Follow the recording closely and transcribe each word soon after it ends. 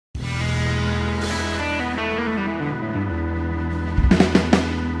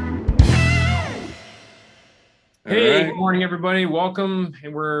All Hey, right. good morning, everybody. Welcome.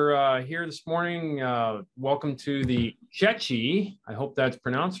 And we're here this morning. Welcome to the CECI. I hope that's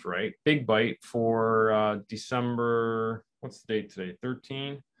pronounced right. BigByte for December. What's the date today?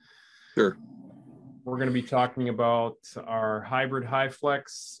 13. Sure. We're going to be talking about our hybrid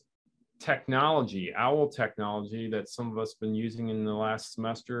Hyflex technology, OWL technology that some of us have been using in the last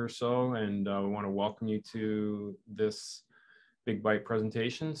semester or so. And we want to welcome you to this BigByte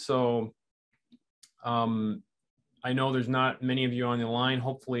presentation. So, I know there's not many of you on the line.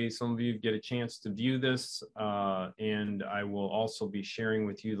 Hopefully some of you get a chance to view this, and I will also be sharing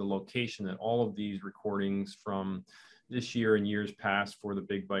with you the location that all of these recordings from this year and years past for the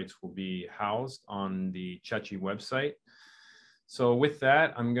BigBytes will be housed on the CECI website. So with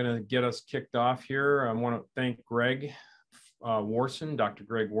that, I'm going to get us kicked off here. I want to thank Greg Warsen, Dr.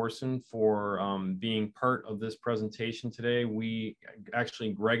 Greg Warsen, for being part of this presentation today.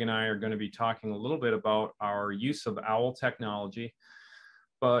 Greg and I are going to be talking a little bit about our use of OWL technology,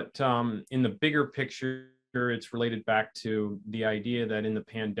 but in the bigger picture, it's related back to the idea that in the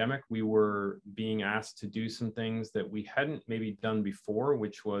pandemic, we were being asked to do some things that we hadn't maybe done before,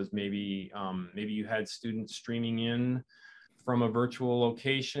 which was maybe you had students streaming in from a virtual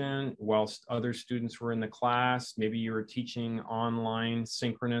location whilst other students were in the class. Maybe you were teaching online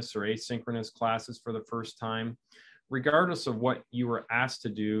synchronous or asynchronous classes for the first time. Regardless of what you were asked to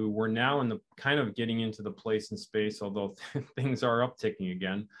do, we're now in the kind of getting into the place and space, although things are upticking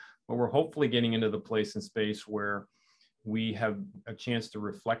again, but we're hopefully getting into the place and space where we have a chance to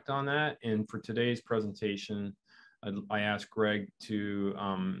reflect on that. And for today's presentation, I asked Greg to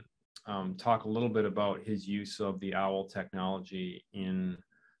talk a little bit about his use of the OWL technology in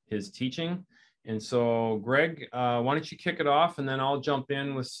his teaching. And so, Greg, why don't you kick it off, and then I'll jump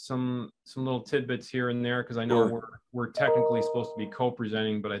in with some little tidbits here and there, because I know we're technically supposed to be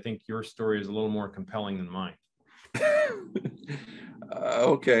co-presenting, but I think your story is a little more compelling than mine.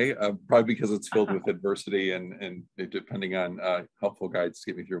 Okay, probably because it's filled with adversity and depending on helpful guides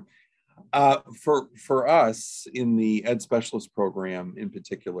to get me through. For us in the Ed Specialist program in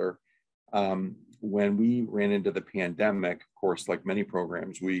particular, when we ran into the pandemic, of course, like many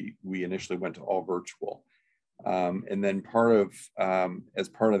programs, we initially went to all virtual. And then as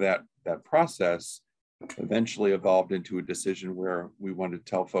part of that process, eventually evolved into a decision where we wanted to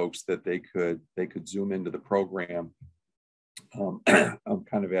tell folks that they could Zoom into the program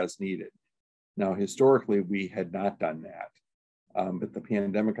kind of as needed. Now, historically, we had not done that. But the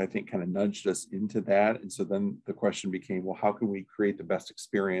pandemic, I think, kind of nudged us into that. And so then the question became, well, how can we create the best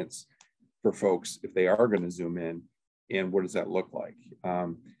experience for folks if they are going to Zoom in, and what does that look like?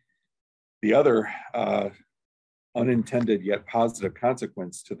 The other unintended yet positive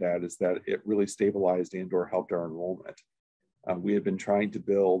consequence to that is that it really stabilized and or helped our enrollment. We had been trying to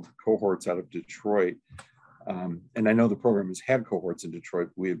build cohorts out of Detroit, and I know the program has had cohorts in Detroit.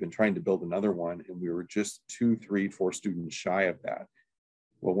 We had been trying to build another one, and we were just 2, 3, 4 students shy of that.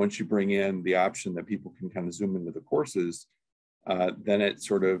 Well, once you bring in the option that people can kind of Zoom into the courses, then it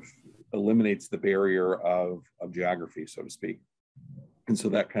sort of eliminates the barrier of geography, so to speak. And so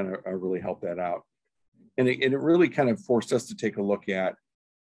that kind of really helped that out. And it really kind of forced us to take a look at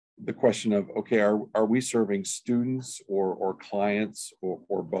the question of, okay, are we serving students or clients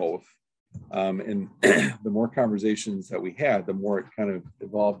or both? And the more conversations that we had, the more it kind of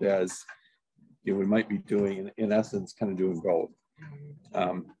evolved as, we might be doing, in essence, kind of doing both.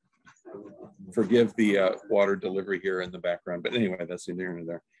 Forgive the water delivery here in the background, but anyway, that's neither here nor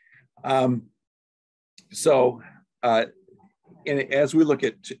there. And as we look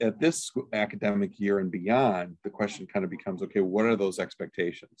at this academic year and beyond, the question kind of becomes, okay, what are those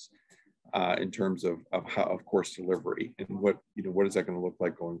expectations in terms of course delivery, and what is that going to look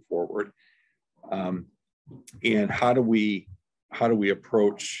like going forward? And how do we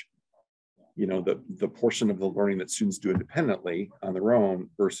approach the portion of the learning that students do independently on their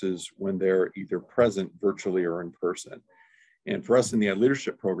own versus when they're either present virtually or in person? And for us in the Ed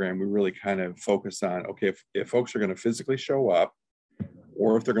Leadership program, we really kind of focus on, okay, if folks are going to physically show up,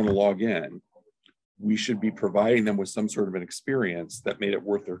 or if they're going to log in, we should be providing them with some sort of an experience that made it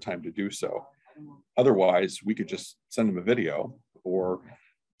worth their time to do so. Otherwise, we could just send them a video or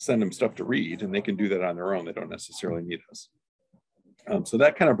send them stuff to read, and they can do that on their own. They don't necessarily need us. So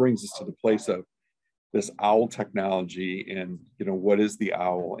that kind of brings us to the place of this OWL technology, and what is the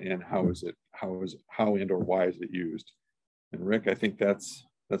OWL, and how and or why is it used? And Rick, I think that's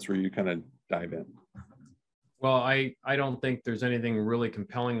where you kind of dive in. Well, I don't think there's anything really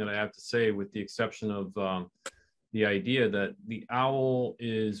compelling that I have to say, with the exception of the idea that the OWL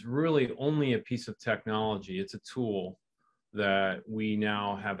is really only a piece of technology. It's a tool that we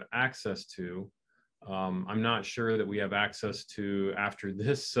now have access to I'm not sure that we have access to, after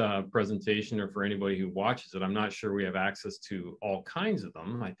this presentation, or for anybody who watches it, I'm not sure we have access to all kinds of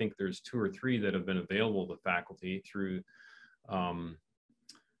them. I think there's 2 or 3 that have been available to faculty through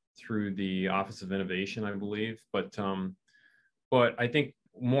the Office of Innovation, I believe. But I think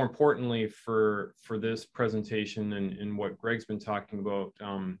more importantly for this presentation and what Greg's been talking about,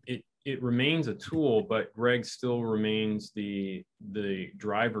 it remains a tool, but Greg still remains the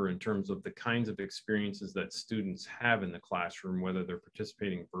driver in terms of the kinds of experiences that students have in the classroom, whether they're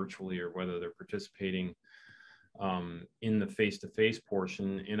participating virtually or whether they're participating in the face-to-face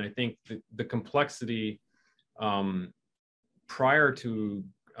portion. And I think the complexity prior to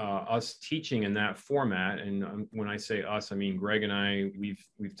us teaching in that format, and when I say us, I mean Greg and I,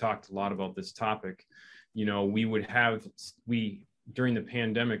 we've talked a lot about this topic. You know, during the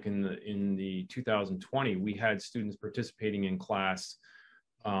pandemic in the 2020, we had students participating in class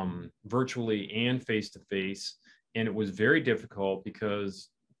virtually and face-to-face, and it was very difficult because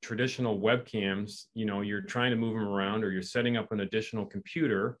traditional webcams, you know, you're trying to move them around, or you're setting up an additional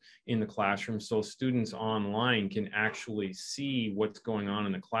computer in the classroom so students online can actually see what's going on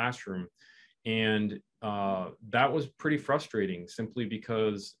in the classroom. And that was pretty frustrating, simply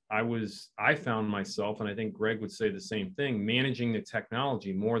because I found myself, and I think Greg would say the same thing, managing the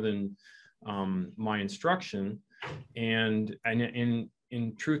technology more than my instruction. And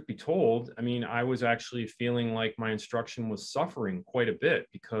in truth be told, I mean, I was actually feeling like my instruction was suffering quite a bit,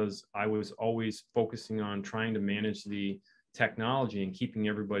 because I was always focusing on trying to manage the technology and keeping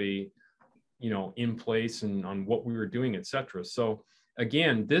everybody, you know, in place and on what we were doing, et cetera. So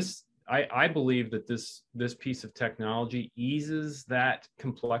again, I believe that this piece of technology eases that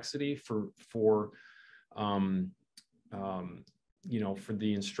complexity for you know, for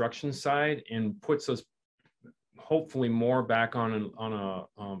the instruction side, and puts us hopefully more back on a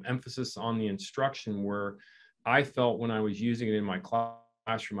emphasis on the instruction, where I felt when I was using it in my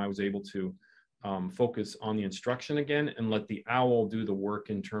classroom, I was able to focus on the instruction again and let the OWL do the work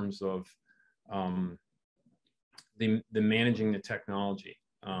in terms of the managing the technology.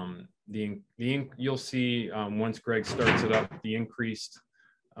 You'll see once Greg starts it up, the increased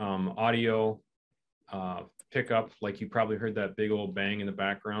audio pickup, like you probably heard that big old bang in the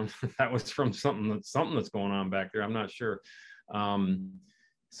background. That was from something that's going on back there. I'm not sure.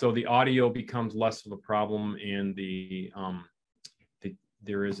 So the audio becomes less of a problem, and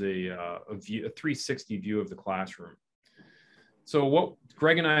there is a 360 view of the classroom. So what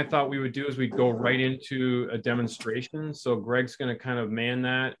Greg and I thought we would do is we'd go right into a demonstration. So Greg's going to kind of man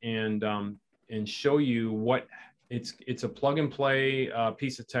that and show you what it's a plug and play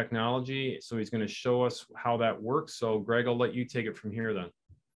piece of technology. So he's going to show us how that works. So Greg, I'll let you take it from here then.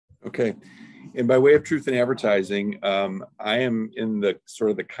 Okay. And by way of truth in advertising, I am in the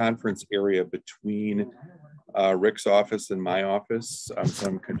sort of the conference area between Rick's office and my office. So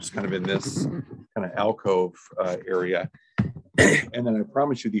I'm just kind of in this kind of alcove area. And then I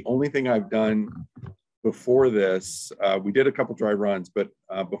promise you, the only thing I've done before this, we did a couple dry runs, but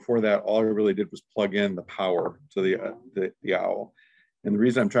before that, all I really did was plug in the power to the OWL. And the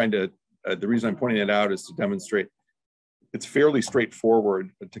reason I'm pointing it out is to demonstrate it's fairly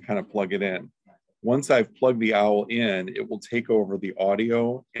straightforward to kind of plug it in. Once I've plugged the OWL in, it will take over the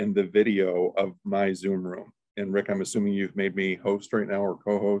audio and the video of my Zoom room. And Rick, I'm assuming you've made me host right now, or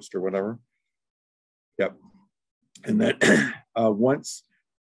co-host, or whatever. Yep. And then once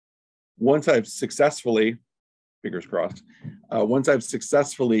I've successfully, fingers crossed, once I've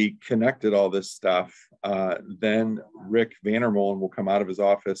successfully connected all this stuff, then Rick Vandermolen will come out of his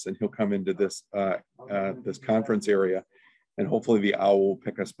office and he'll come into this this conference area, and hopefully the OWL will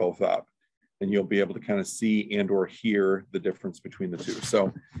pick us both up, and you'll be able to kind of see and or hear the difference between the two.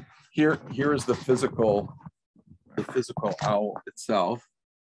 So here is the physical OWL itself.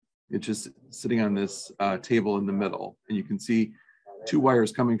 It's just sitting on this table in the middle, and you can see two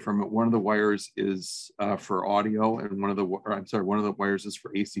wires coming from it. One of the wires is for audio, and one of the wires is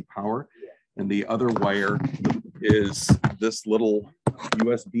for AC power, and the other wire is this little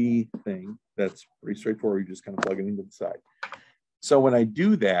USB thing that's pretty straightforward. You just kind of plug it into the side. So when I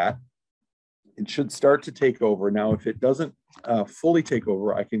do that, it should start to take over. Now, if it doesn't fully take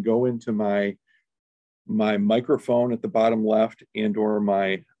over, I can go into my microphone at the bottom left and or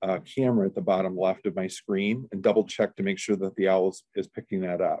my camera at the bottom left of my screen and double check to make sure that the OWL is picking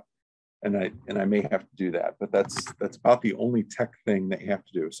that up. And I may have to do that, but that's about the only tech thing that you have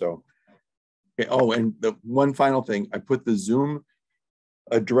to do. So, okay. Oh, and the one final thing, I put the Zoom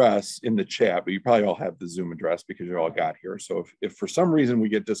address in the chat, but you probably all have the Zoom address because you all got here. So if for some reason we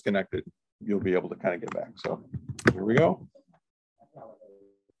get disconnected, you'll be able to kind of get back. So here we go.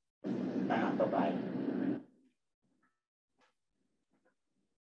 Bye-bye.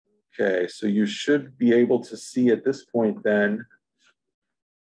 Okay, so you should be able to see at this point then.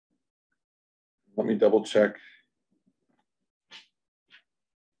 Let me double check.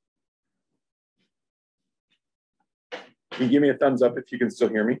 Can you give me a thumbs up if you can still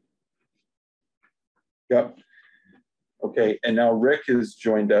hear me? Yep. Okay, and now Rick has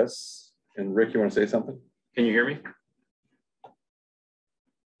joined us. And Rick, you want to say something? Can you hear me?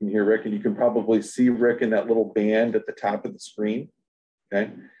 You can hear Rick, and you can probably see Rick in that little band at the top of the screen.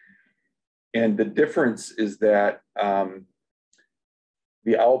 Okay. And the difference is that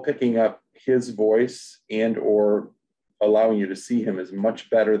the owl picking up his voice and or allowing you to see him is much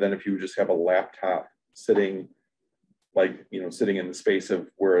better than if you just have a laptop sitting, like, you know, sitting in the space of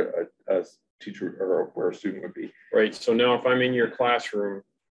where a teacher or where a student would be. Right. So now if I'm in your classroom,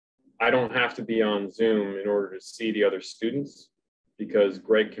 I don't have to be on Zoom in order to see the other students because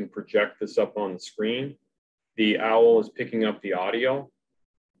Greg can project this up on the screen. The owl is picking up the audio.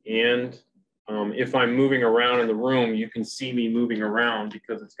 And if I'm moving around in the room, you can see me moving around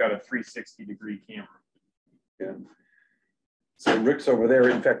because it's got a 360-degree camera. Yeah. So Rick's over there.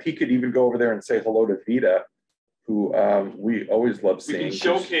 In fact, he could even go over there and say hello to Vita, who we always love seeing. We can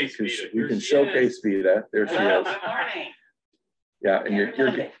showcase Vita. We can showcase Vita. There she is. Good morning. Yeah, and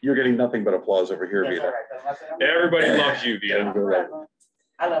you're getting nothing but applause over here, Vita. Right. Everybody loves you, Vita.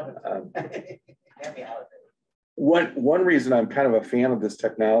 I love it. One reason I'm kind of a fan of this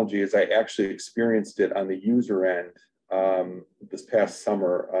technology is I actually experienced it on the user end this past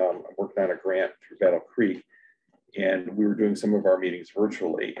summer. I'm working on a grant through Battle Creek, and we were doing some of our meetings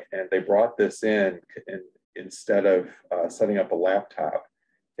virtually, and they brought this in, and instead of setting up a laptop,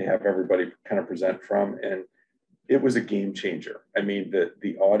 they have everybody kind of present from, and it was a game changer. I mean,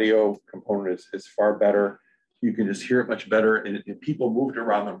 the audio component is far better. You can just hear it much better, and if people moved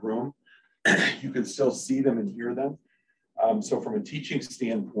around the room, you could still see them and hear them. So from a teaching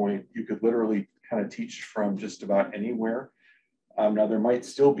standpoint, you could literally kind of teach from just about anywhere. Now there might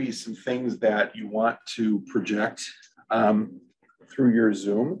still be some things that you want to project through your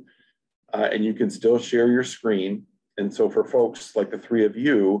Zoom, and you can still share your screen. And so for folks like the three of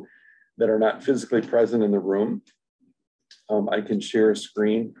you that are not physically present in the room, I can share a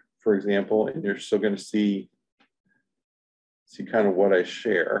screen, for example, and you're still going to see kind of what I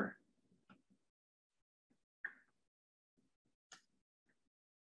share.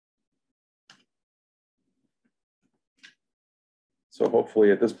 So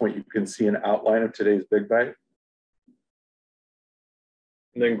hopefully at this point, you can see an outline of today's BigByte.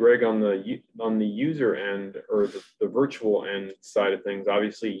 And then Greg, on the user end or the virtual end side of things,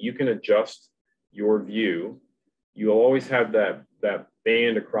 obviously you can adjust your view. You'll always have that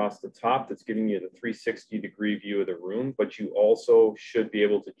band across the top that's giving you the 360-degree view of the room, but you also should be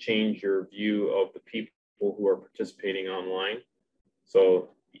able to change your view of the people who are participating online. So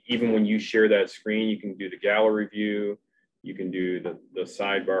even when you share that screen, you can do the gallery view, you can do the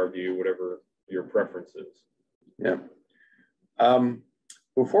sidebar view, whatever your preference is. Yeah.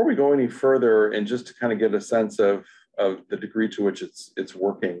 Before we go any further, and just to kind of get a sense of the degree to which it's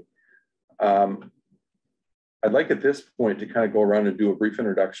working, I'd like at this point to kind of go around and do a brief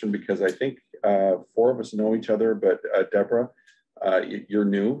introduction, because I think four of us know each other, but Deborah, you're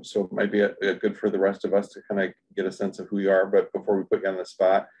new, so it might be a good for the rest of us to kind of get a sense of who you are. But before we put you on the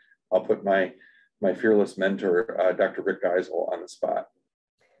spot, I'll put my fearless mentor, Dr. Rick Geisel, on the spot.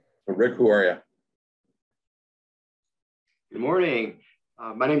 So Rick, who are you? Good morning.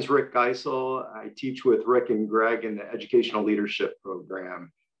 My name is Rick Geisel. I teach with Rick and Greg in the Educational Leadership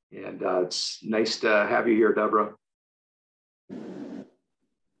Program. And it's nice to have you here, Deborah.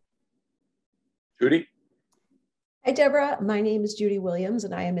 Judy? Hi, Deborah. My name is Judy Williams,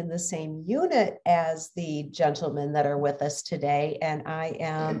 and I am in the same unit as the gentlemen that are with us today. And I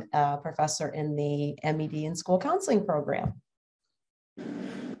am a professor in the MED and School Counseling Program.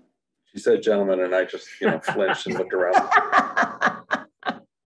 She said gentlemen, and I just flinched and looked around.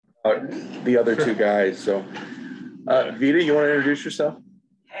 The other two guys. So Vita, you want to introduce yourself?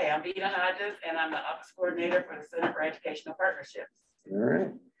 Hey, I'm Vita Hodges, and I'm the Office Coordinator for the Center for Educational Partnerships. All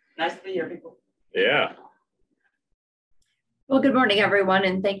right. Nice to be here, people. Yeah. Well, good morning, everyone,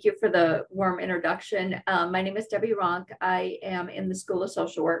 and thank you for the warm introduction. My name is Debbie Ronk. I am in the School of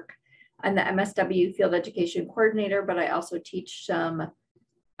Social Work. I'm the MSW Field Education Coordinator, but I also teach some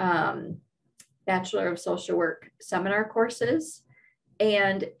Bachelor of Social Work seminar courses.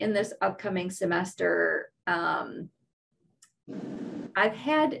 And in this upcoming semester, I've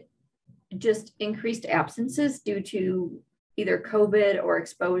had just increased absences due to either COVID or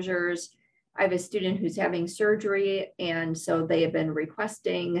exposures. I have a student who's having surgery, and so they have been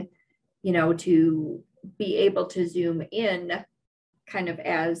requesting, to be able to Zoom in kind of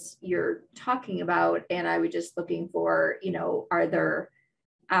as you're talking about, and I was just looking for, you know, are there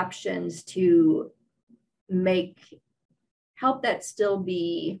options to help that still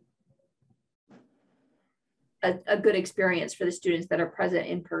be a good experience for the students that are present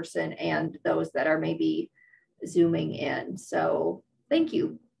in person and those that are maybe Zooming in. So thank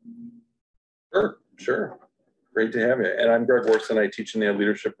you. Sure. Great to have you. And I'm Greg Warsen. I teach in the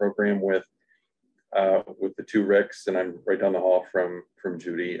leadership program with the two Ricks, and I'm right down the hall from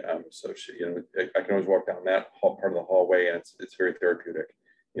Judy. So she, you know, I can always walk down that part of the hallway, and it's very therapeutic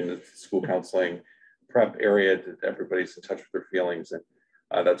in the school counseling prep area. That everybody's in touch with their feelings, and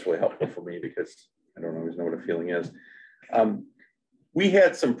that's really helpful for me because I don't always know what a feeling is. We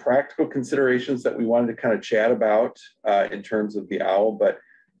had some practical considerations that we wanted to kind of chat about in terms of the OWL, but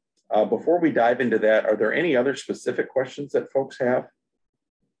before we dive into that, are there any other specific questions that folks have?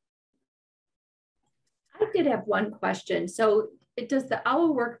 I did have one question. So does the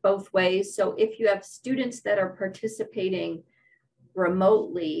OWL work both ways? So if you have students that are participating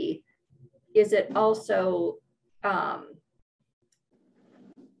remotely, is it also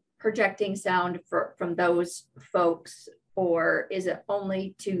projecting sound from those folks, or is it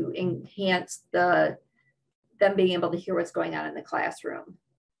only to enhance them being able to hear what's going on in the classroom?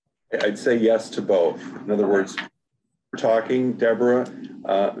 I'd say yes to both. In other words, we're talking, Deborah,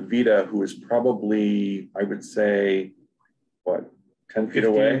 Vita, who is probably, I would say, what, 10 feet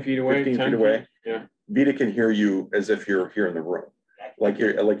away? 15 feet away, 15 feet away. Yeah. Vita can hear you as if you're here in the room, like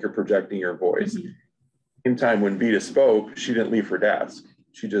you're projecting your voice. Mm-hmm. Same time when Vita spoke, she didn't leave her desk.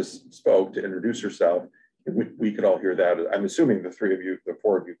 She just spoke to introduce herself. And we could all hear that. I'm assuming the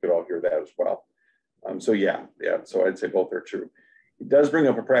four of you could all hear that as well. So yeah. So I'd say both are true. It does bring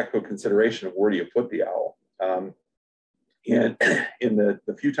up a practical consideration of where do you put the OWL. And in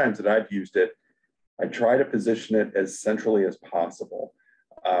the few times that I've used it, I try to position it as centrally as possible.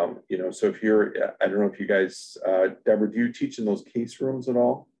 You know, so if you're, I don't know if you guys, Deborah, do you teach in those case rooms at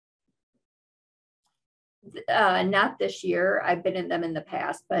all? Not this year. I've been in them in the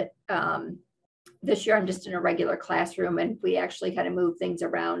past, but this year I'm just in a regular classroom, and we actually kind of move things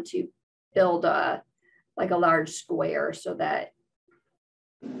around to build like a large square so that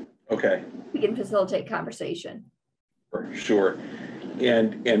okay, we can facilitate conversation. Sure.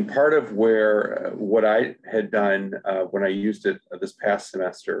 And part of what I had done when I used it this past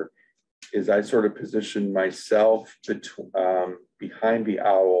semester is I sort of positioned myself behind the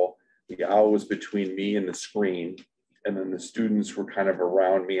OWL. The OWL was between me and the screen, and then the students were kind of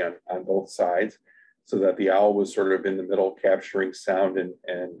around me on both sides, so that the OWL was sort of in the middle capturing sound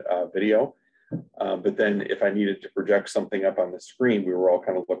and video. But then if I needed to project something up on the screen, we were all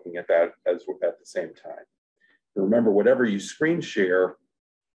kind of looking at that at the same time. Remember, whatever you screen share,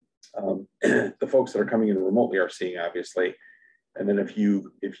 the folks that are coming in remotely are seeing, obviously. And then if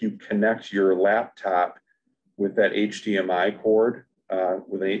you connect your laptop with that HDMI cord,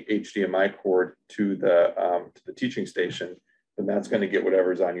 with an HDMI cord to the teaching station, then that's going to get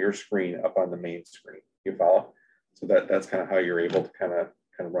whatever's on your screen up on the main screen. You follow? So that's kind of how you're able to kind of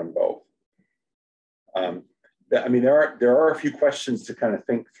run both. I mean, there are a few questions to kind of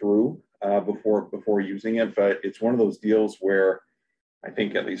think through before using it, but it's one of those deals where I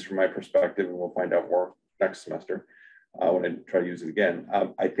think, at least from my perspective, and we'll find out more next semester when I try to use it again.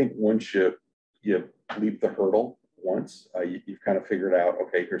 I think once you leap the hurdle once, you've kind of figured out,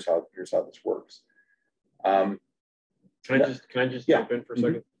 okay, here's how this works. Can I just jump in for a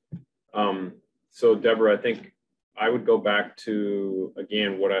second? So Deborah, I think I would go back to,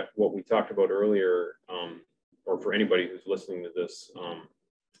 again, what we talked about earlier, or for anybody who's listening to this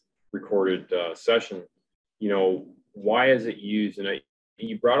recorded session, you know, why is it used? And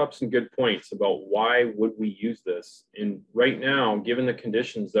you brought up some good points about why would we use this. And right now, given the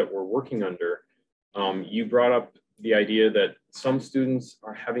conditions that we're working under, you brought up the idea that some students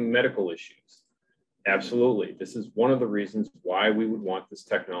are having medical issues. Absolutely. This is one of the reasons why we would want this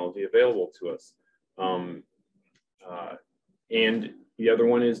technology available to us. And the other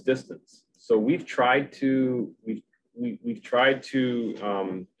one is distance. So we've tried to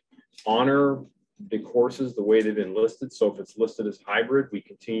honor the courses the way they've been listed. So if it's listed as hybrid, we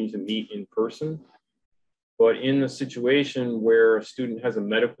continue to meet in person. But in the situation where a student has a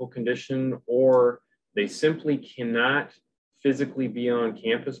medical condition, or they simply cannot physically be on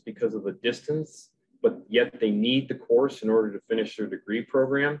campus because of the distance, but yet they need the course in order to finish their degree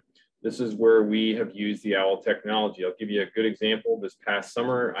program, this is where we have used the OWL technology. I'll give you a good example. This past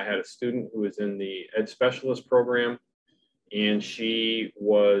summer, I had a student who was in the Ed Specialist program, and she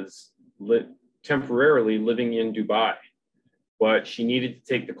was temporarily living in Dubai, but she needed to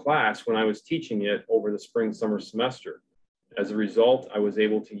take the class when I was teaching it over the spring-summer semester. As a result, I was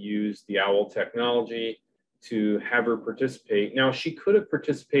able to use the OWL technology to have her participate. Now, she could have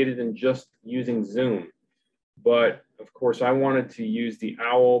participated in just using Zoom, but of course I wanted to use the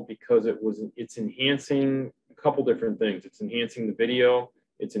OWL because it's enhancing a couple different things. It's enhancing the video,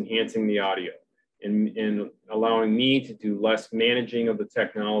 it's enhancing the audio, and allowing me to do less managing of the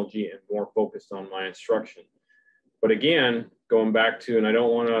technology and more focused on my instruction. But again, going back to, and I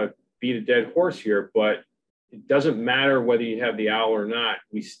don't want to beat a dead horse here, but it doesn't matter whether you have the OWL or not.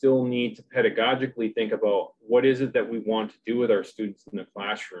 We still need to pedagogically think about what is it that we want to do with our students in the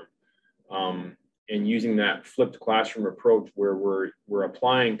classroom. And using that flipped classroom approach where we're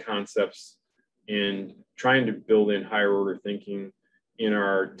applying concepts and trying to build in higher order thinking in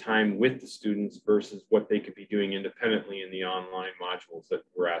our time with the students versus what they could be doing independently in the online modules that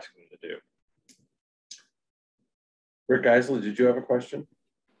we're asking them to do. Rick Geisel, did you have a question?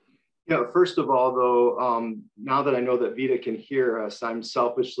 Yeah, first of all, though, now that I know that Vita can hear us, I'm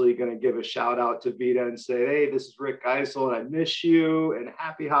selfishly going to give a shout out to Vita and say, hey, this is Rick Geisel, and I miss you, and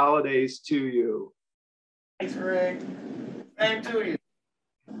happy holidays to you. Thanks, Rick. Same to you.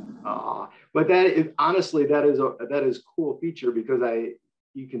 But that is, honestly, that is a cool feature because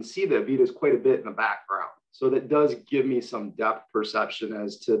you can see that Vita's quite a bit in the background. So that does give me some depth perception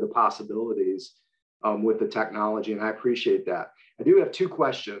as to the possibilities with the technology, and I appreciate that. I do have two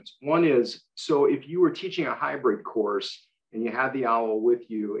questions. One is, so if you were teaching a hybrid course and you had the OWL with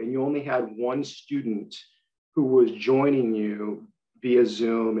you and you only had one student who was joining you via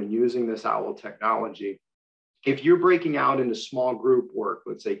Zoom and using this OWL technology, if you're breaking out into small group work,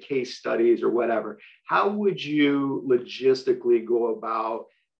 let's say case studies or whatever, how would you logistically go about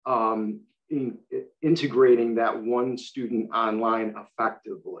integrating that one student online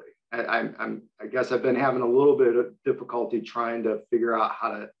effectively? I guess I've been having a little bit of difficulty trying to figure out how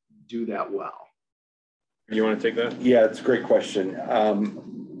to do that well. You want to take that? Yeah, it's a great question.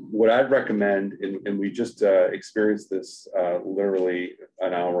 What I'd recommend, and we just experienced this literally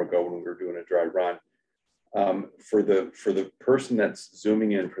an hour ago when we were doing a dry run, for the person that's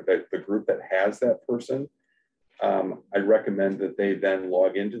Zooming in, for the group that has that person, I'd recommend that they then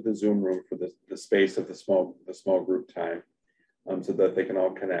log into the Zoom room for the space of the small group time, so that they can all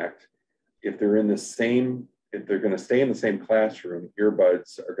connect. If they're going to stay in the same classroom,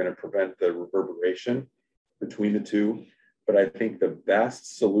 earbuds are going to prevent the reverberation between the two. But I think the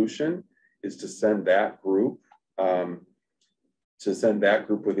best solution is to send that group with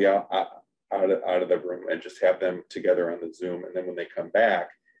the out of the room and just have them together on the Zoom. And then when they come back,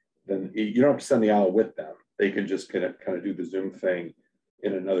 then you don't have to send the OWL with them. They can just kind of do the Zoom thing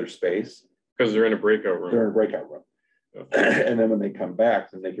in another space. Because they're in a breakout room. They're in a breakout room. And then when they come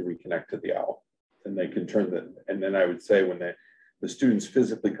back, then they can reconnect to the OWL. And they can and then I would say when the students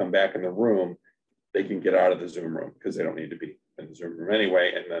physically come back in the room, they can get out of the Zoom room because they don't need to be in the Zoom room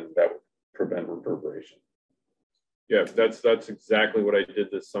anyway. And then that would prevent reverberation. Yeah, that's exactly what I did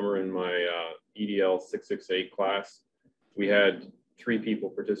this summer in my EDL 668 class. We had 3 people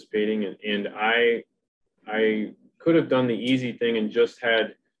participating, and I could have done the easy thing and just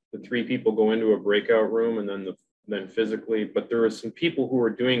had the 3 people go into a breakout room and then physically, but there were some people who were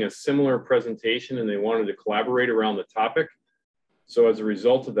doing a similar presentation and they wanted to collaborate around the topic. So as a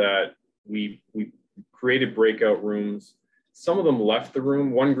result of that, we created breakout rooms. Some of them left the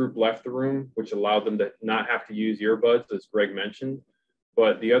room. One group left the room, which allowed them to not have to use earbuds, as Greg mentioned,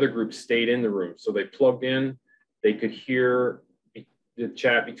 but the other group stayed in the room. So they plugged in, they could hear the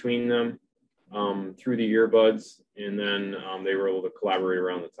chat between them through the earbuds, and then they were able to collaborate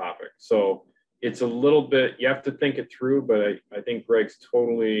around the topic. So it's a little bit, you have to think it through, but I think Greg's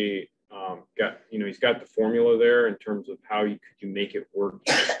totally he's got the formula there in terms of how you make it work,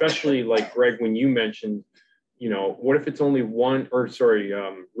 especially like Greg, when you mentioned, what if it's only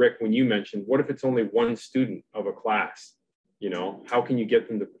Rick, when you mentioned, what if it's only one student of a class, how can you get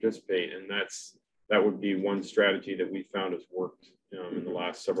them to participate? And that would be one strategy that we found has worked in the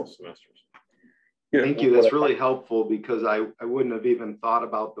last several semesters. Thank you. That's really helpful because I wouldn't have even thought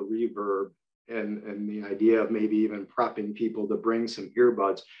about the reverb and the idea of maybe even prepping people to bring some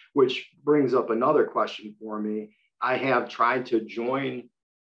earbuds, which brings up another question for me. I have tried to join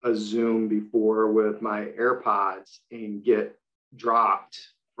a Zoom before with my AirPods and get dropped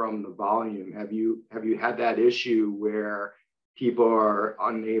from the volume. Have you had that issue where people are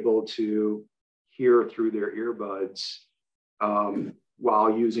unable to hear through their earbuds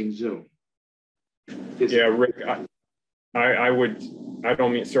while using Zoom? Yeah, Rick, I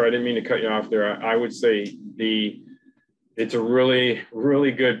didn't mean to cut you off there. I would say it's a really,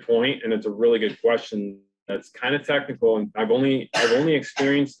 really good point, and it's a really good question that's kind of technical, and I've only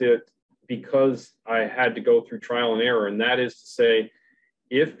experienced it because I had to go through trial and error. And that is to say,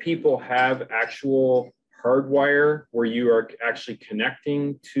 if people have actual hardwire where you are actually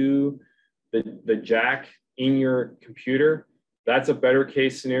connecting to the jack in your computer, that's a better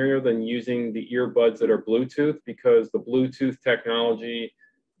case scenario than using the earbuds that are Bluetooth, because the Bluetooth technology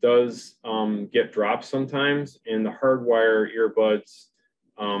does get dropped sometimes, and the hardwire earbuds,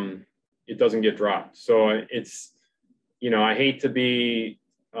 it doesn't get dropped. So it's, I hate to be,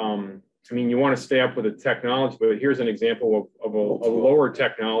 I mean, you want to stay up with the technology, but here's an example of a lower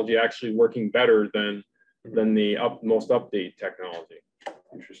technology actually working better than the most update technology.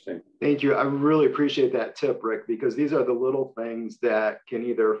 Interesting. Thank you. I really appreciate that tip, Rick, because these are the little things that can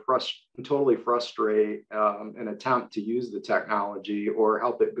either totally frustrate an attempt to use the technology or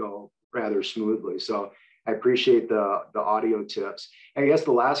help it go rather smoothly. So I appreciate the audio tips. I guess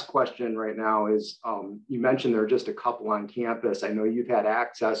the last question right now is, you mentioned there are just a couple on campus. I know you've had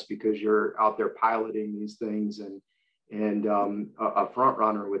access because you're out there piloting these things and a front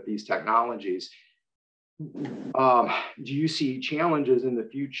runner with these technologies. Do you see challenges in the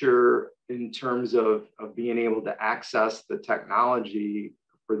future in terms of being able to access the technology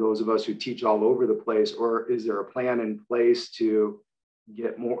for those of us who teach all over the place, or is there a plan in place to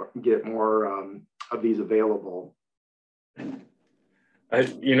get more of these available?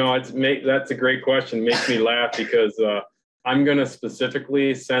 That's a great question. Makes me laugh because I'm going to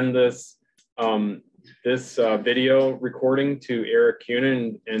specifically send this video recording to Eric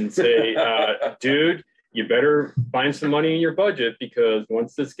Cunin and say, dude, you better find some money in your budget, because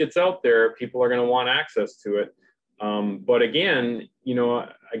once this gets out there, people are going to want access to it. But again,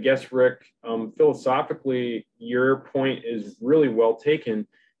 I guess, Rick, philosophically, your point is really well taken.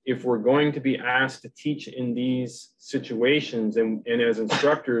 If we're going to be asked to teach in these situations, and as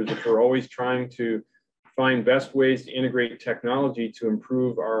instructors, if we're always trying to find best ways to integrate technology to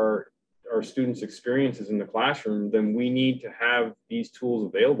improve our students' experiences in the classroom, then we need to have these tools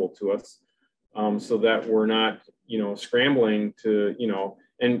available to us, so that we're not, scrambling to,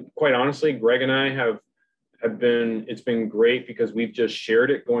 and quite honestly, Greg and I have been, it's been great because we've just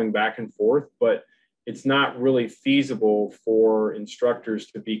shared it going back and forth, but it's not really feasible for instructors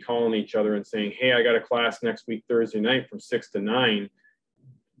to be calling each other and saying, hey, I got a class next week, Thursday night from 6 to 9.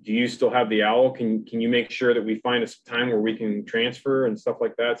 Do you still have the owl? Can you make sure that we find a time where we can transfer and stuff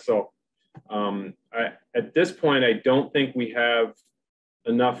like that? So at this point, I don't think we have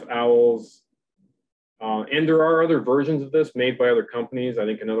enough owls. And there are other versions of this made by other companies. I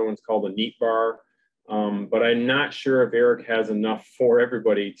think another one's called a Neat Bar. But I'm not sure if Eric has enough for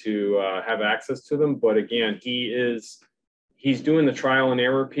everybody to have access to them. But again, he's doing the trial and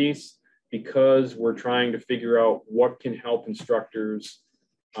error piece because we're trying to figure out what can help instructors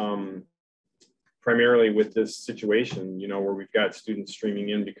primarily with this situation, where we've got students streaming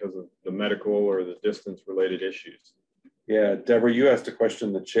in because of the medical or the distance related issues. Yeah, Deborah, you asked a question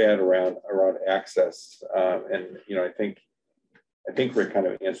in the chat around access. And, I think Rick kind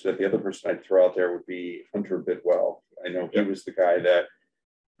of answered that. The other person I'd throw out there would be Hunter Bidwell. I know he was the guy that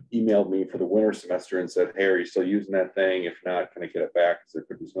emailed me for the winter semester and said, hey, are you still using that thing? If not, can I get it back? Because there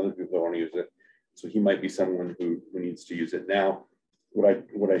could be some other people that want to use it. So he might be someone who needs to use it. Now,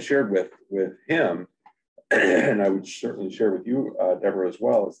 what I shared with him, and I would certainly share with you, Deborah, as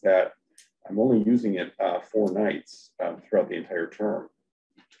well, is that I'm only using it 4 nights throughout the entire term.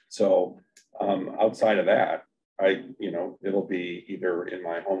 So outside of that, it'll be either in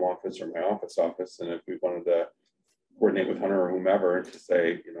my home office or my office. And if we wanted to coordinate with Hunter or whomever to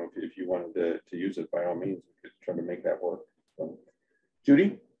say, if you wanted to use it, by all means, we could try to make that work. So,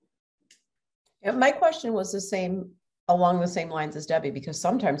 Judy? Yeah, my question was along the same lines as Debbie, because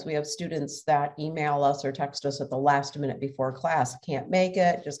sometimes we have students that email us or text us at the last minute before class, can't make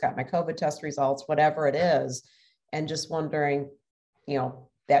it, just got my COVID test results, whatever it is. And just wondering,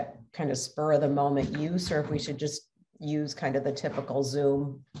 that kind of spur of the moment use, or if we should just use kind of the typical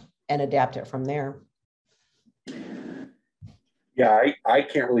Zoom and adapt it from there. Yeah, I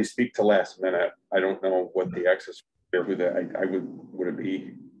can't really speak to last minute. I don't know what the access there with it. Would it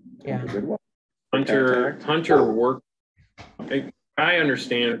be? Yeah. Hunter worked. I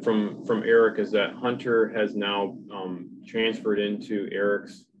understand from Eric is that Hunter has now transferred into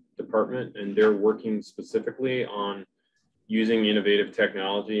Eric's department, and they're working specifically on using innovative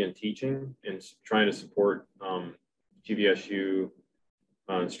technology and teaching and trying to support GVSU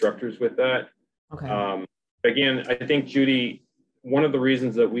instructors with that. Okay. Again, I think, Judy, one of the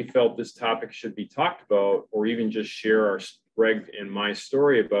reasons that we felt this topic should be talked about, or even just share our Greg and my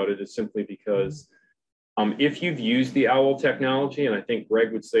story about it, is simply because if you've used the OWL technology, and I think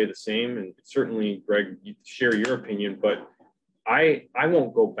Greg would say the same, and certainly, Greg, you share your opinion, but I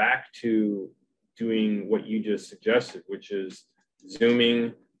won't go back to doing what you just suggested, which is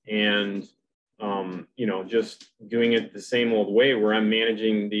Zooming and you know, just doing it the same old way where I'm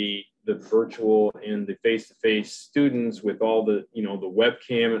managing the virtual and the face-to-face students with all the, you know, the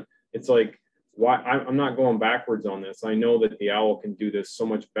webcam. It's like, why I'm not going backwards on this. I know that the OWL can do this so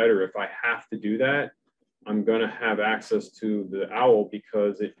much better. If I have to do that, I'm going to have access to the OWL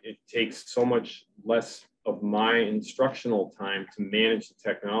because it takes so much less of my instructional time to manage the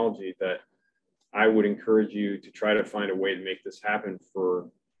technology that I would encourage you to try to find a way to make this happen for,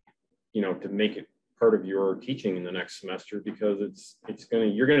 you know, to make it part of your teaching in the next semester, because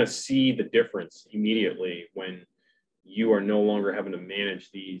you're going to see the difference immediately when you are no longer having to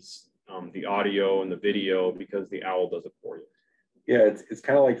manage these, the audio and the video, because the OWL does it for you. Yeah, it's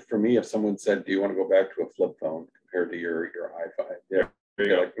kind of like for me, if someone said, do you want to go back to a flip phone compared to your iPhone? Yeah,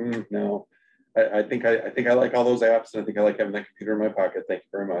 you're like, no, I think I like all those apps, and I think I like having that computer in my pocket. Thank you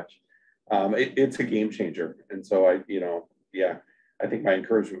very much. It's a game changer. And so I think my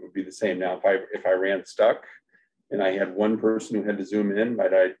encouragement would be the same. Now, if I ran stuck and I had one person who had to Zoom in,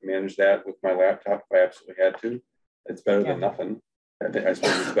 might I manage that with my laptop if I absolutely had to? It's better than nothing. I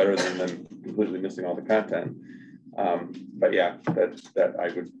suppose it's better than them completely missing all the content. But yeah, that I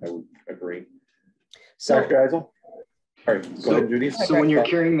would agree. So, Dr. Geisel? All right, go ahead, Judy. So when you're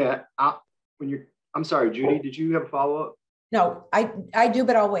carrying that out, I'm sorry, Judy, did you have a follow-up? no, I do,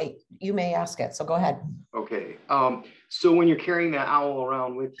 but I'll wait. You may ask it. So go ahead. Okay. So when you're carrying that OWL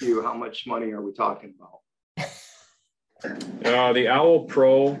around with you, how much money are we talking about? The OWL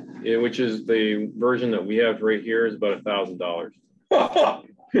Pro, which is the version that we have right here, is about $1,000.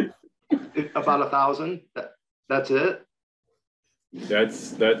 About 1,000? That's it?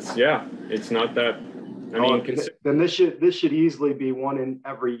 That's yeah. It's not that. I mean, then this should easily be one in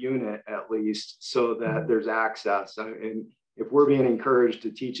every unit at least, so that there's access. And if we're being encouraged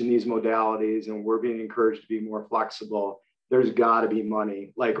to teach in these modalities, and we're being encouraged to be more flexible, there's got to be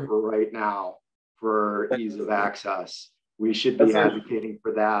money, like right now, for ease of access. We should be advocating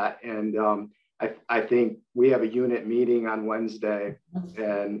for that. And I think we have a unit meeting on Wednesday,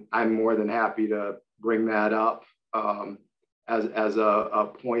 and I'm more than happy to bring that up as a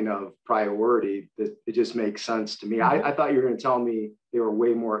point of priority. It just makes sense to me. I thought you were going to tell me they were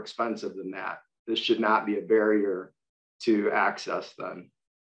way more expensive than that. This should not be a barrier to access then.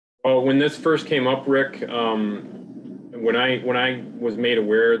 Oh, when this first came up, Rick, when I was made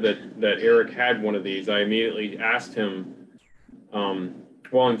aware that Eric had one of these, I immediately asked him.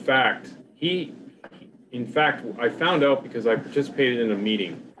 Well, in fact, I found out because I participated in a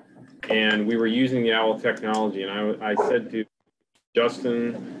meeting, and we were using the OWL technology, and I said to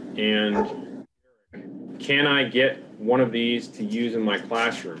Justin and can I get one of these to use in my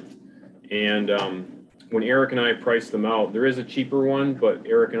classroom? And when Eric and I priced them out, there is a cheaper one, but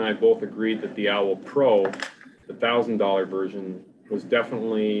Eric and I both agreed that the OWL Pro, the $1,000 version, was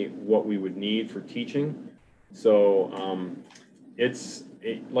definitely what we would need for teaching. So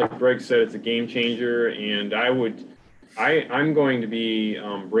like Greg said, it's a game changer, and I'm going to be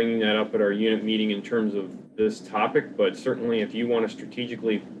bringing that up at our unit meeting in terms of this topic, but certainly if you want to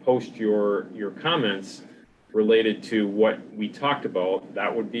strategically post your comments related to what we talked about,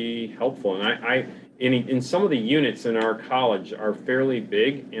 that would be helpful. And in some of the units in our college are fairly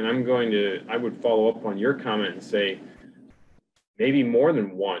big, and I would follow up on your comment and say maybe more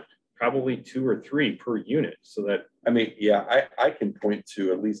than one, probably 2 or 3 per unit, so that I can point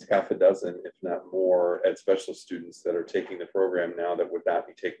to at least half a dozen, if not more, ed special students that are taking the program now that would not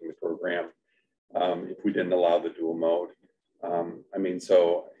be taking the program if we didn't allow the dual mode.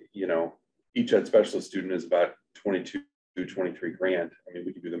 So each ed specialist student is about 22, 23 grand.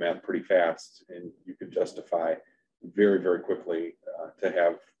 We can do the math pretty fast, and you could justify very, very quickly to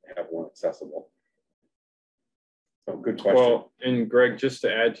have one accessible. So good question. Well, and Greg, just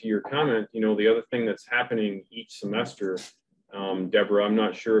to add to your comment, the other thing that's happening each semester, Deborah, I'm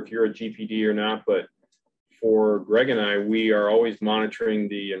not sure if you're a GPD or not, but for Greg and I, we are always monitoring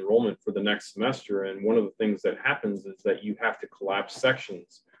the enrollment for the next semester. And one of the things that happens is that you have to collapse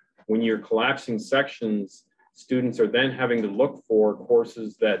sections. When you're collapsing sections, students are then having to look for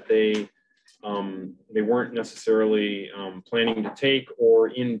courses that they weren't necessarily planning to take, or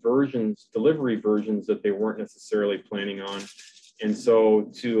in delivery versions that they weren't necessarily planning on. And so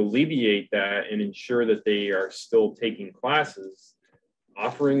to alleviate that and ensure that they are still taking classes,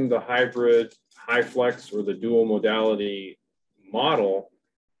 offering the hybrid, Hyflex, or the dual modality model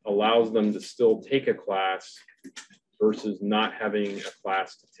allows them to still take a class versus not having a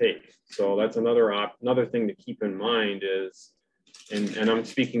class to take. So that's another thing to keep in mind is and I'm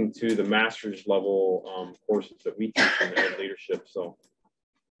speaking to the master's level courses that we teach in ed leadership. So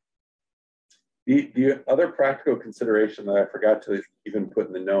the other practical consideration that I forgot to even put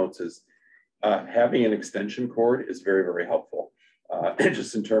in the notes is having an extension cord is very, very helpful.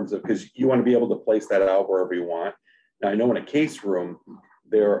 Just in terms of, because you want to be able to place that out wherever you want. Now, I know in a case room,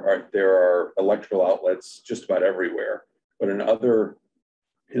 there are electrical outlets just about everywhere, but in other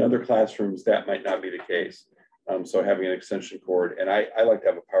classrooms, that might not be the case. So having an extension cord, and I like to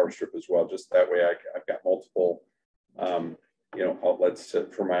have a power strip as well, just that way I've got multiple outlets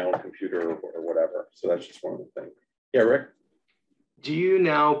for my own computer or whatever. So that's just one of the things. Yeah, Rick? Do you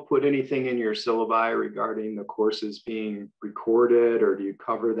now put anything in your syllabi regarding the courses being recorded, or do you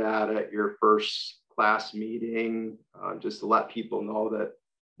cover that at your first class meeting, just to let people know that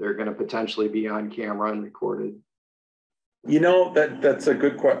they're going to potentially be on camera and recorded? You know, that's a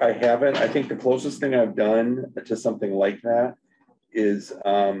good question. I haven't. I think the closest thing I've done to something like that is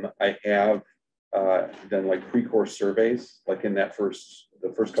I have done like pre-course surveys, like in the first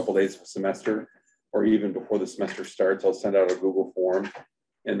couple of days of the semester, or even before the semester starts. I'll send out a Google form,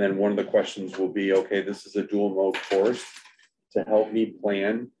 and then one of the questions will be, okay, this is a dual mode course. To help me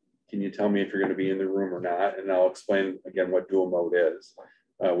plan, can you tell me if you're going to be in the room or not? And I'll explain again what dual mode is,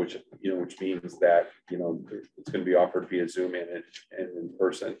 which means that it's going to be offered via Zoom and in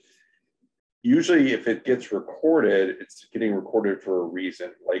person. Usually, if it gets recorded, it's getting recorded for a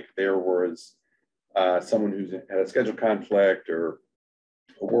reason. Like there was someone who's had a schedule conflict or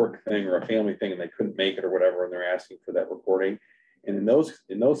a work thing or a family thing, and they couldn't make it or whatever, and they're asking for that recording. And in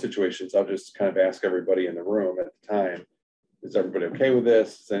those situations, I'll just kind of ask everybody in the room at the time, is everybody okay with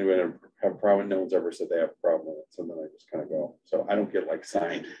this? Does anyone have a problem? No one's ever said they have a problem with it. So then I just kind of go. So I don't get like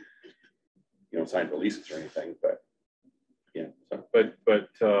signed releases or anything, but yeah.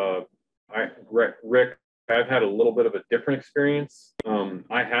 So. Rick, I've had a little bit of a different experience.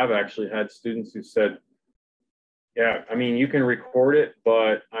 I have actually had students who said, yeah, I mean, you can record it,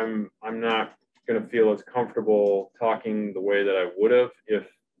 but I'm not going to feel as comfortable talking the way that I would have if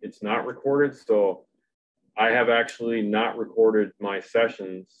it's not recorded. So I have actually not recorded my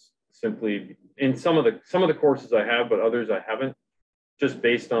sessions, simply in some of the courses I have, but others I haven't, just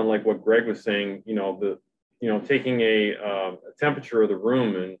based on like what Greg was saying, taking a temperature of the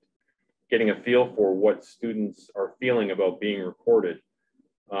room and getting a feel for what students are feeling about being recorded.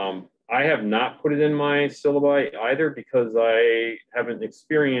 I have not put it in my syllabi either, because I haven't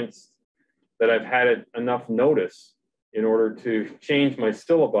experienced that I've had enough notice in order to change my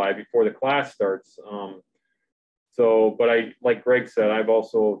syllabi before the class starts. But like Greg said, I've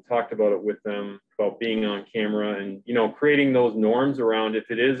also talked about it with them about being on camera and, creating those norms around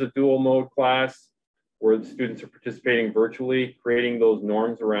if it is a dual mode class where the students are participating virtually, creating those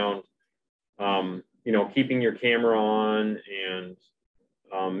norms around, keeping your camera on and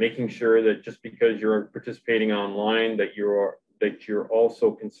making sure that just because you're participating online, that you're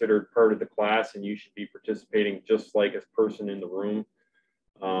also considered part of the class and you should be participating just like a person in the room.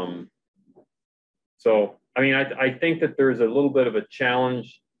 So, I mean, I think that there's a little bit of a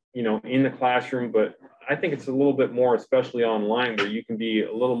challenge, in the classroom, but I think it's a little bit more, especially online, where you can be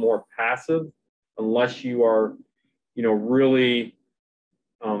a little more passive unless you are, really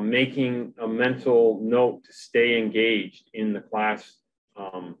making a mental note to stay engaged in the class.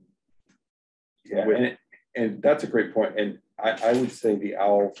 And that's a great point. And I would say the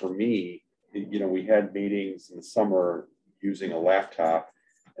OWL for me, we had meetings in the summer using a laptop,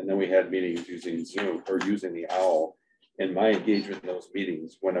 and then we had meetings using Zoom or using the OWL. And my engagement in those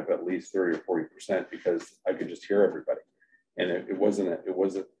meetings went up at least 30 or 40% because I could just hear everybody. And it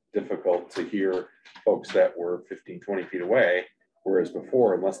wasn't difficult to hear folks that were 15, 20 feet away. Whereas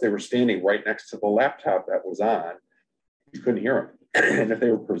before, unless they were standing right next to the laptop that was on, you couldn't hear them. And if they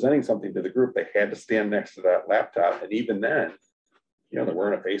were presenting something to the group, they had to stand next to that laptop. And even then, they're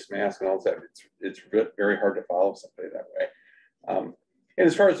wearing a face mask and all that. It's very hard to follow somebody that way. And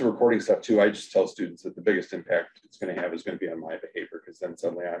as far as the recording stuff too, I just tell students that the biggest impact it's going to have is going to be on my behavior, because then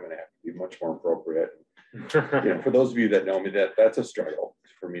suddenly I'm going to have to be much more appropriate. For those of you that know me, that's a struggle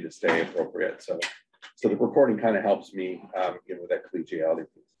for me to stay appropriate. So the recording kind of helps me, with that collegiality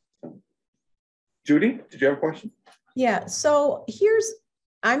piece. So. Judy, did you have a question? Yeah, so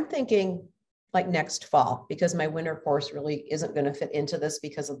I'm thinking like next fall, because my winter course really isn't going to fit into this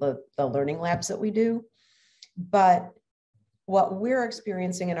because of the learning labs that we do. But what we're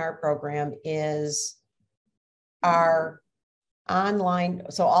experiencing in our program is our online,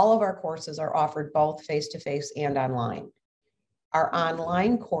 so all of our courses are offered both face-to-face and online. Our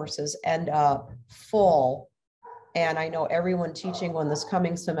online courses end up full And I know everyone teaching one this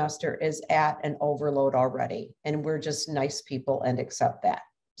coming semester is at an overload already, and we're just nice people and accept that.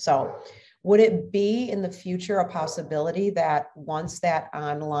 So would it be in the future a possibility that once that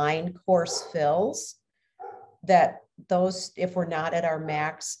online course fills, that those, if we're not at our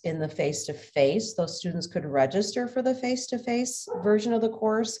max in the face-to-face, those students could register for the face-to-face version of the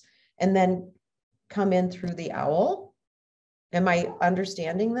course and then come in through the OWL? Am I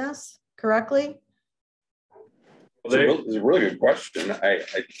understanding this correctly? It's a really good question. I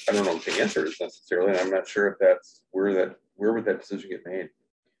don't know what the answer is necessarily, and I'm not sure if that's where would that decision get made.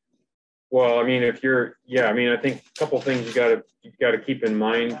 Well, I mean, if you're, yeah, I mean, I think a couple of things you got to keep in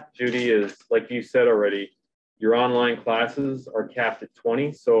mind, Judy, is like you said already, your online classes are capped at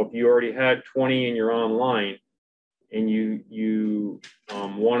 20. So if you already had 20 in your online, and you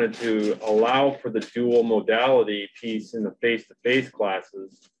wanted to allow for the dual modality piece in the face-to-face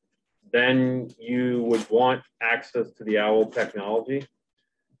classes, then you would want access to the OWL technology.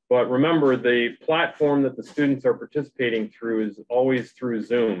 But remember, the platform that the students are participating through is always through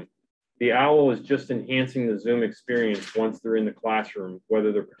Zoom. The OWL is just enhancing the Zoom experience once they're in the classroom,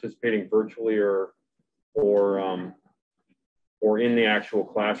 whether they're participating virtually or in the actual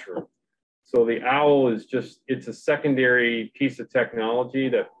classroom. So the OWL is just, it's a secondary piece of technology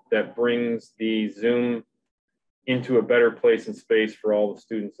that brings the Zoom into a better place and space for all the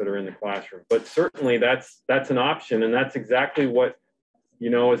students that are in the classroom. But certainly that's an option, and that's exactly what, you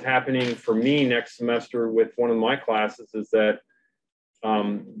know, is happening for me next semester with one of my classes, is that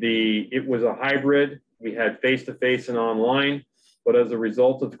it was a hybrid. We had face-to-face and online, but as a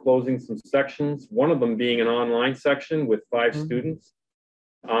result of closing some sections, one of them being an online section with 5 students,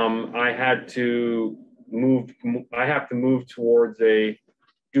 I have to move towards a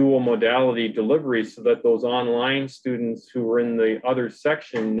dual modality delivery so that those online students who were in the other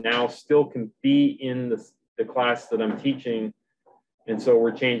section now still can be in the class that I'm teaching. And so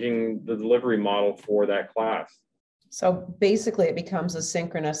we're changing the delivery model for that class. So basically it becomes a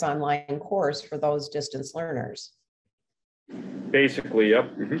synchronous online course for those distance learners. Basically,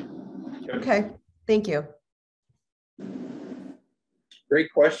 yep. Okay, thank you.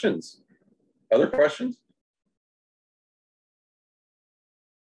 Great questions. Other questions?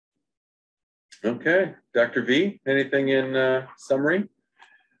 Okay, Dr. V, anything in summary?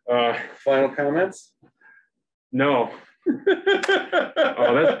 Final comments? No.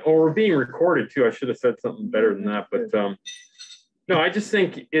 We're being recorded too. I should have said something better than that, but no, I just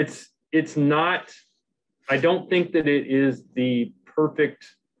think it's not, I don't think that it is the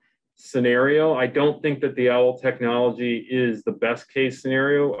perfect scenario. I don't think that the OWL technology is the best case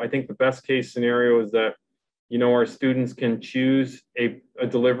scenario. I think the best case scenario is that, you know, our students can choose a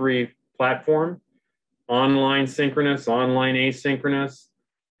delivery platform, online synchronous, online asynchronous,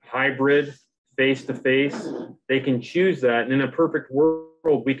 hybrid, face-to-face. They can choose that. And in a perfect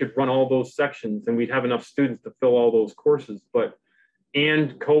world, we could run all those sections and we'd have enough students to fill all those courses.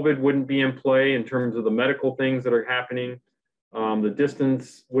 And COVID wouldn't be in play in terms of the medical things that are happening. The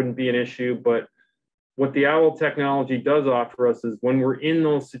distance wouldn't be an issue. But what the OWL technology does offer us is when we're in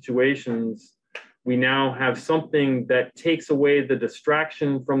those situations, we now have something that takes away the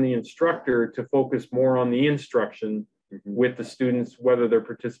distraction from the instructor to focus more on the instruction with the students, whether they're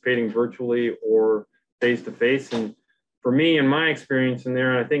participating virtually or face-to-face. And for me, in my experience in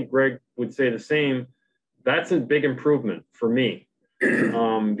there, and I think Greg would say the same, that's a big improvement for me.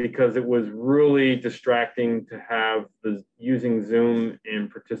 Because it was really distracting to have using Zoom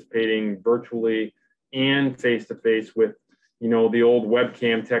and participating virtually and face-to-face with, you know, the old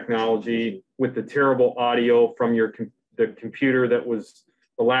webcam technology with the terrible audio from the computer that was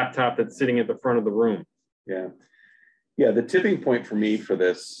the laptop that's sitting at the front of the room. Yeah, the tipping point for me for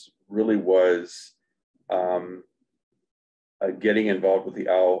this really was getting involved with the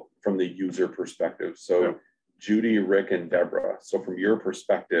OWL from the user perspective. So Judy, Rick, and Deborah. So from your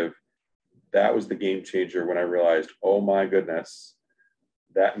perspective, that was the game changer when I realized, oh my goodness,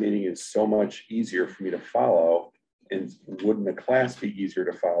 that meeting is so much easier for me to follow. And wouldn't the class be easier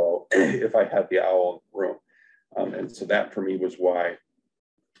to follow if I had the OWL in the room? And so that for me was why,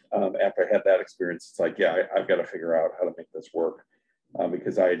 after I had that experience, it's like, yeah, I've got to figure out how to make this work.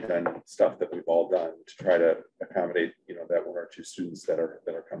 Because I had done stuff that we've all done to try to accommodate, you know, that 1 or 2 students that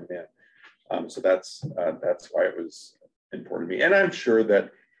are coming in. So that's why it was important to me. And I'm sure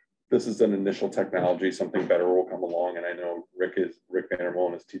that this is an initial technology, something better will come along. And I know Rick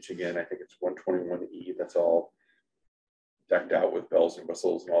Vandermolen is teaching in, I think it's 121E, that's all decked out with bells and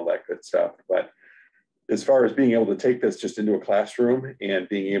whistles and all that good stuff. But as far as being able to take this just into a classroom and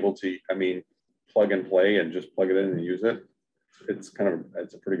being able to, I mean, plug and play and just plug it in and use it, it's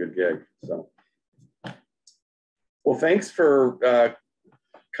a pretty good gig. So Well, thanks for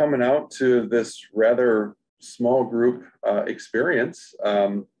coming out to this rather small group experience.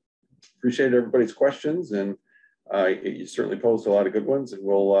 Appreciate everybody's questions, and you certainly posed a lot of good ones, and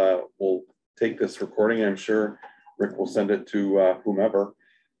we'll take this recording. I'm sure Rick will send it to whomever.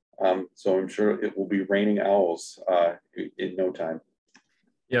 So I'm sure it will be raining owls in no time.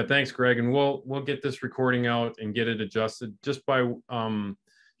 Yeah, thanks, Greg. And we'll get this recording out and get it adjusted. Just by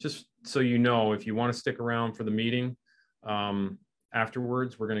just so you know, if you want to stick around for the meeting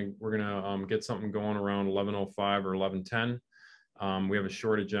afterwards, we're gonna get something going around 11:05 or 11:10. We have a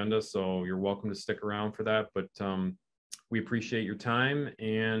short agenda, so you're welcome to stick around for that. But we appreciate your time,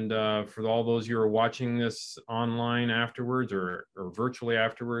 and for all those who are watching this online afterwards or virtually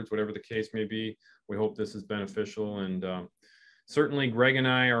afterwards, whatever the case may be, we hope this is beneficial. And certainly Greg and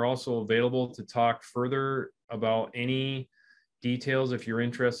I are also available to talk further about any details if you're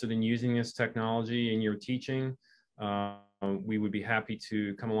interested in using this technology in your teaching. We would be happy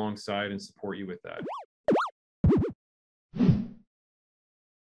to come alongside and support you with that.